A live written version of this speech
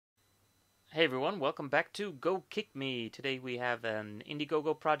Hey everyone, welcome back to Go Kick Me. Today we have an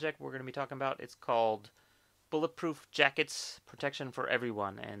Indiegogo project we're going to be talking about. It's called Bulletproof Jackets Protection for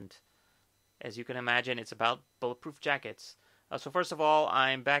Everyone. And as you can imagine, it's about bulletproof jackets. So first of all,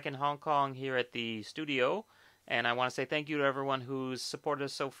 I'm back in Hong Kong here at the studio. And I want to say thank you to everyone who's supported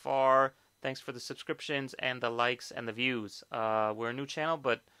us so far. Thanks for the subscriptions and the likes and the views. We're a new channel,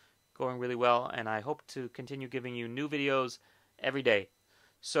 but going really well. And I hope to continue giving you new videos every day.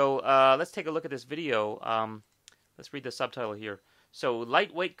 So let's take a look at this video. Let's read the subtitle here. So,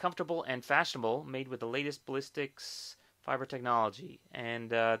 lightweight, comfortable, and fashionable, made with the latest ballistics fiber technology.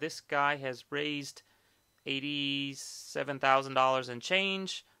 And this guy has raised $87,000 and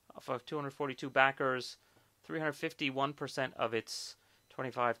change off of 242 backers, 351% of its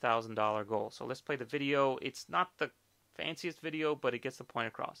 $25,000 goal. So let's play the video. It's not the fanciest video, but it gets the point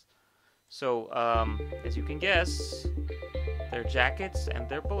across. So, as you can guess, they're jackets and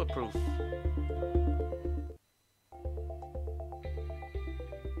they're bulletproof.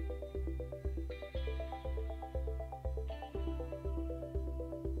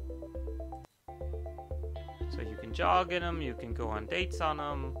 So you can jog in them, you can go on dates on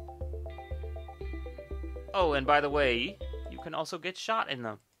them. Oh, and by the way, you can also get shot in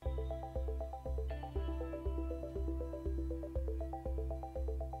them.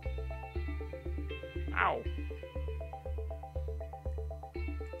 Ow.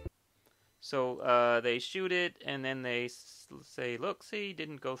 So they shoot it, and then they say, look, see,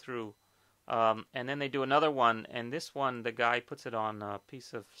 didn't go through. And then they do another one, and this one, the guy puts it on a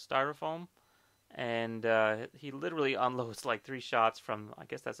piece of styrofoam, and he literally unloads like 3 shots from, I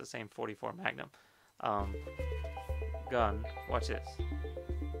guess that's the same 44 Magnum gun. Watch this.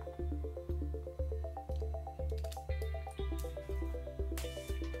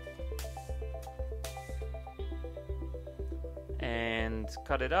 And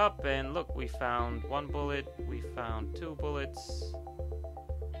cut it up, and look, we found 1 bullet, we found 2 bullets,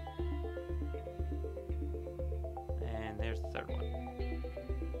 and there's the 3rd one.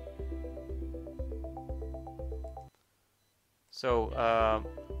 So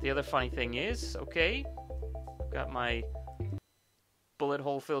the other funny thing is, okay, I've got my bullet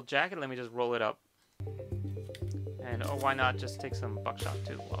hole filled jacket. Let me just roll it up, and oh, why not just take some buckshot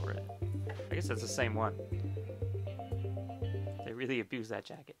too while we're at it? I guess that's the same one. Really abuse that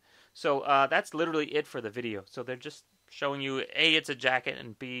jacket. So that's literally it for the video. So they're just showing you, A, it's a jacket,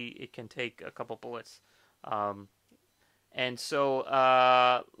 and B, it can take a couple bullets. And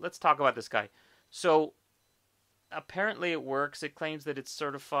so let's talk about this guy. So apparently it works. It claims that it's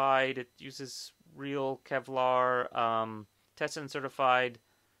certified. It uses real Kevlar, tested and certified,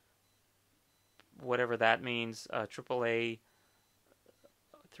 whatever that means, AAA,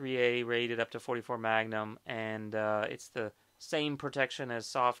 3A rated up to 44 Magnum, and it's the same protection as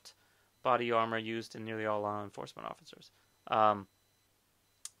soft body armor used in nearly all law enforcement officers.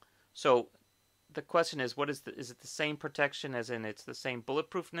 So the question is, is it the same protection as in it's the same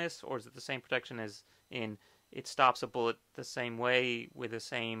bulletproofness, or is it the same protection as in it stops a bullet the same way with the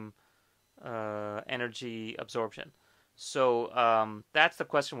same energy absorption? So that's the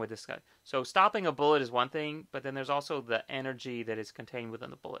question with this guy. So stopping a bullet is one thing, but then there's also the energy that is contained within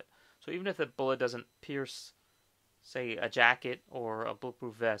the bullet. So even if the bullet doesn't pierce, say, a jacket or a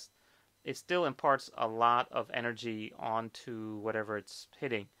bulletproof vest, it still imparts a lot of energy onto whatever it's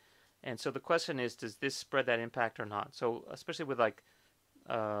hitting. And so the question is, does this spread that impact or not? So especially with like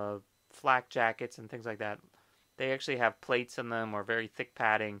flak jackets and things like that, they actually have plates in them or very thick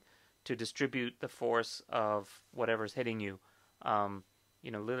padding to distribute the force of whatever's hitting you.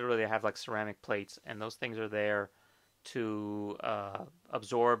 Literally they have like ceramic plates, and those things are there to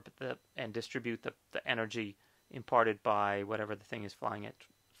absorb and distribute the energy imparted by whatever the thing is flying at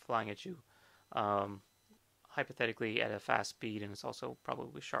you, hypothetically at a fast speed, and it's also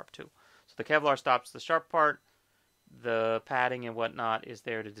probably sharp too. So the Kevlar stops the sharp part. The padding and whatnot is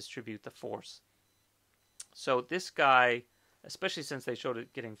there to distribute the force. So this guy, especially since they showed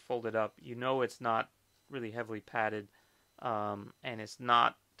it getting folded up, it's not really heavily padded, and it's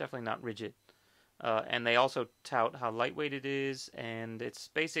definitely not rigid. And they also tout how lightweight it is, and it's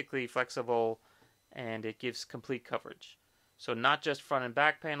basically flexible, and it gives complete coverage. So not just front and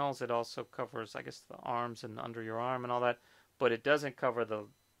back panels, it also covers, I guess, the arms and under your arm and all that, but it doesn't cover the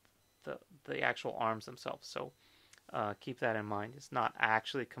actual arms themselves. So keep that in mind. It's not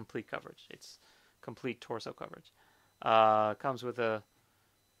actually complete coverage. It's complete torso coverage. Comes with a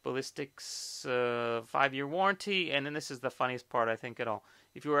ballistics 5-year warranty, and then this is the funniest part, I think, at all.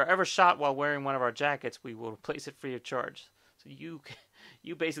 If you were ever shot while wearing one of our jackets, we will replace it free of charge. So you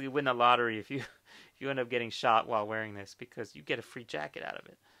basically win the lottery if you end up getting shot while wearing this, because you get a free jacket out of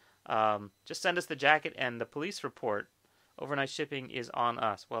it. Just send us the jacket and the police report. Overnight shipping is on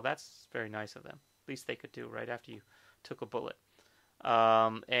us. Well, that's very nice of them. Least they could do right after you took a bullet.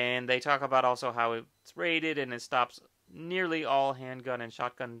 And they talk about also how it's rated and it stops nearly all handgun and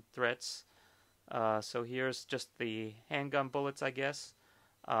shotgun threats. So here's just the handgun bullets, I guess,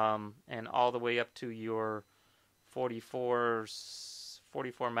 and all the way up to your 44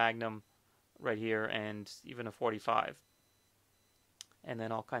 Magnum right here, and even a 45, and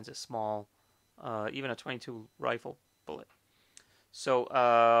then all kinds of small, even a 22 rifle bullet. So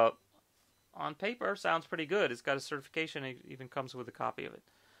on paper, sounds pretty good. It's got a certification. It even comes with a copy of it.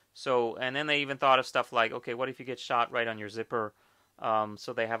 So, and then they even thought of stuff like, okay, what if you get shot right on your zipper?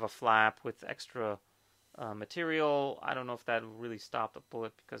 So they have a flap with extra material. I don't know if that will really stop the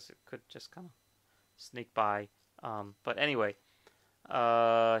bullet because it could just kind of sneak by. But anyway,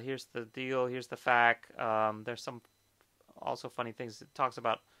 here's the deal. Here's the fact. There's some also funny things. It talks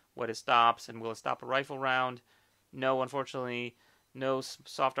about what it stops and will it stop a rifle round. No, unfortunately, no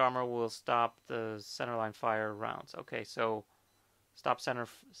soft armor will stop the centerline fire rounds. Okay, so stop center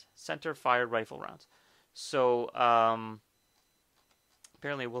fired rifle rounds. So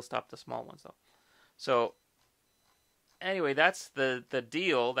apparently it will stop the small ones though. So anyway, that's the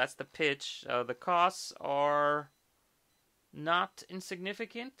deal. That's the pitch. The costs are not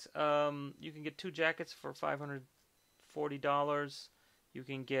insignificant. You can get 2 jackets for $540. You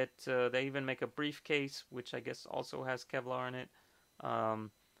can get. They even make a briefcase, which I guess also has Kevlar in it. So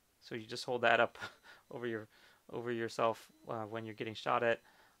you just hold that up over yourself when you're getting shot at.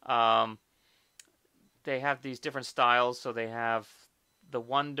 They have these different styles. So they have the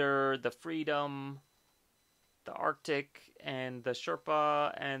Wonder, the Freedom, the Arctic, and the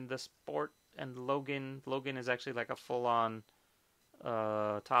Sherpa, and the Sport, and the Logan. Logan is actually like a full-on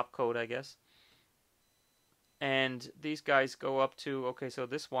top coat, I guess. And these guys go up to, okay, so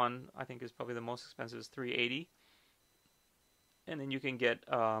this one I think is probably the most expensive, is $380, and then you can get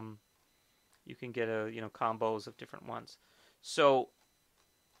combos of different ones. So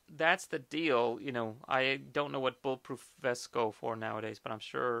that's the deal. I don't know what bulletproof vests go for nowadays, but I'm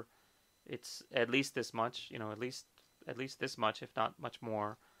sure it's at least this much. At least this much, if not much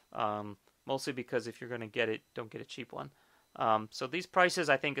more. Mostly because if you're going to get it, don't get a cheap one. So these prices,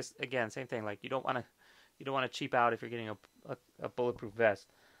 I think, is again same thing. Like you don't want to cheap out if you're getting a bulletproof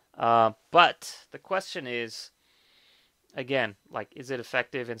vest. But the question is, again, like, is it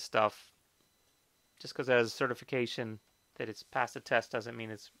effective and stuff? Just because it has a certification that it's passed the test doesn't mean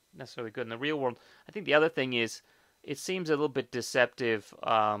it's necessarily good in the real world. I think the other thing is, it seems a little bit deceptive.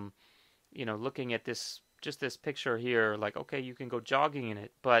 Looking at this picture here, like, okay, you can go jogging in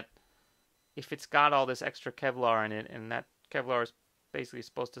it, but if it's got all this extra Kevlar in it, and that Kevlar is basically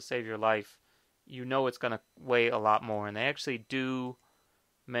supposed to save your life, it's going to weigh a lot more. And they actually do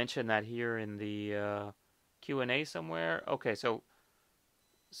mention that here in the Q&A somewhere. Okay, so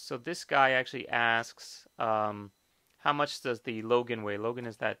this guy actually asks, how much does the Logan weigh? Logan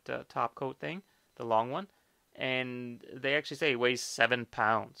is that top coat thing, the long one. And they actually say it weighs 7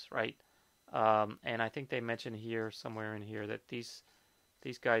 pounds, right? And I think they mention here, somewhere in here, that these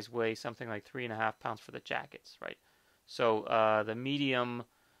guys weigh something like 3.5 pounds for the jackets, right? So the medium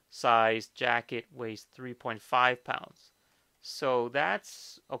sized jacket weighs 3.5 pounds. So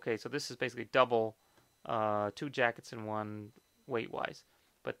that's okay. So this is basically double, 2 jackets in one weight wise.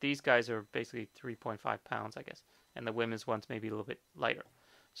 But these guys are basically 3.5 pounds, I guess. And the women's one's maybe a little bit lighter.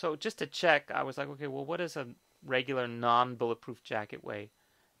 So just to check, I was like, okay, well, what does a regular non-bulletproof jacket weigh?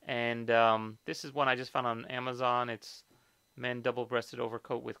 And this is one I just found on Amazon. It's men double-breasted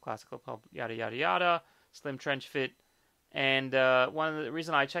overcoat with classical pump, yada, yada, yada, slim trench fit. And one of the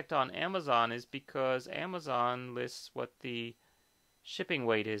reason I checked on Amazon is because Amazon lists what the shipping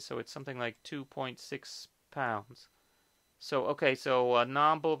weight is. So it's something like 2.6 pounds. So, okay, so a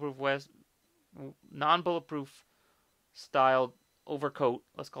non-bulletproof style overcoat,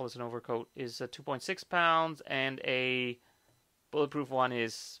 let's call this an overcoat, is 2.6 pounds, and a bulletproof one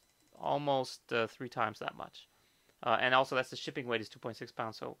is almost 3 times that much. And also that's the shipping weight is 2.6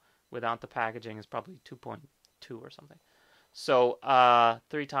 pounds, so without the packaging is probably 2.2 or something. So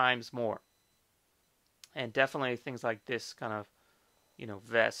 3 times more. And definitely things like this kind of,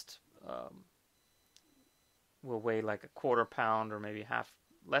 vest will weigh like a 1/4 pound or maybe definitely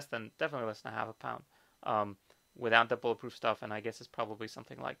less than a 1/2 pound without the bulletproof stuff. And I guess it's probably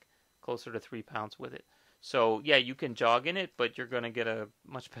something like closer to 3 pounds with it. So yeah, you can jog in it, but you're going to get a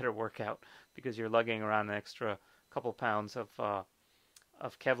much better workout because you're lugging around an extra couple pounds of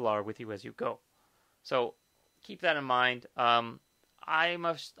Kevlar with you as you go. So keep that in mind. I'm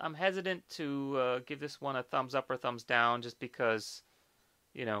hesitant to give this one a thumbs up or thumbs down just because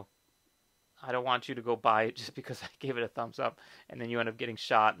you know, I don't want you to go buy it just because I gave it a thumbs up, and then you end up getting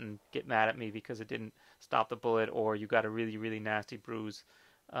shot and get mad at me because it didn't stop the bullet, or you got a really, really nasty bruise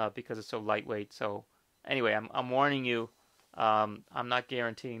because it's so lightweight. So anyway, I'm warning you. I'm not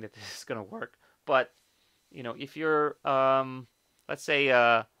guaranteeing that this is going to work, but if you're, let's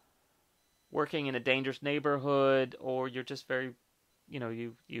say, working in a dangerous neighborhood, or you're just very,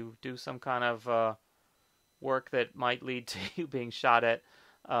 you do some kind of work that might lead to you being shot at,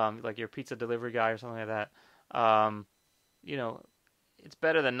 like you're a pizza delivery guy or something like that. You know, it's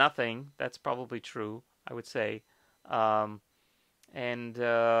better than nothing. That's probably true, I would say. Um, and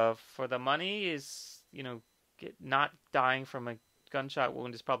for the money is, not dying from a gunshot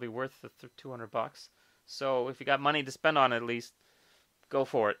wound is probably worth the $200. So if you got money to spend on it, at least go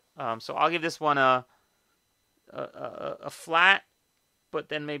for it. So I'll give this one a flat, but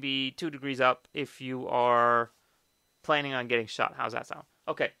then maybe 2 degrees up if you are planning on getting shot. How's that sound?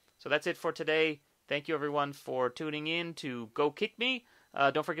 Okay, so that's it for today. Thank you everyone for tuning in to Go Kick Me.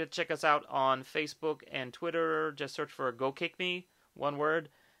 Don't forget to check us out on Facebook and Twitter. Just search for Go Kick Me, one word,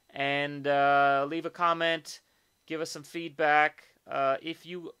 and leave a comment. Give us some feedback. If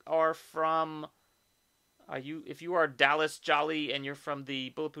you are from if you are Dallas Jolly and you're from the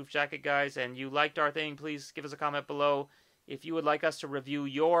Bulletproof Jacket guys and you liked our thing, please give us a comment below. If you would like us to review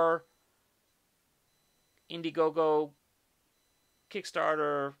your Indiegogo,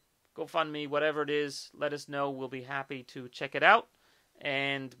 Kickstarter, GoFundMe, whatever it is, let us know. We'll be happy to check it out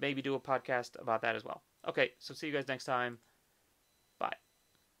and maybe do a podcast about that as well. Okay, so see you guys next time.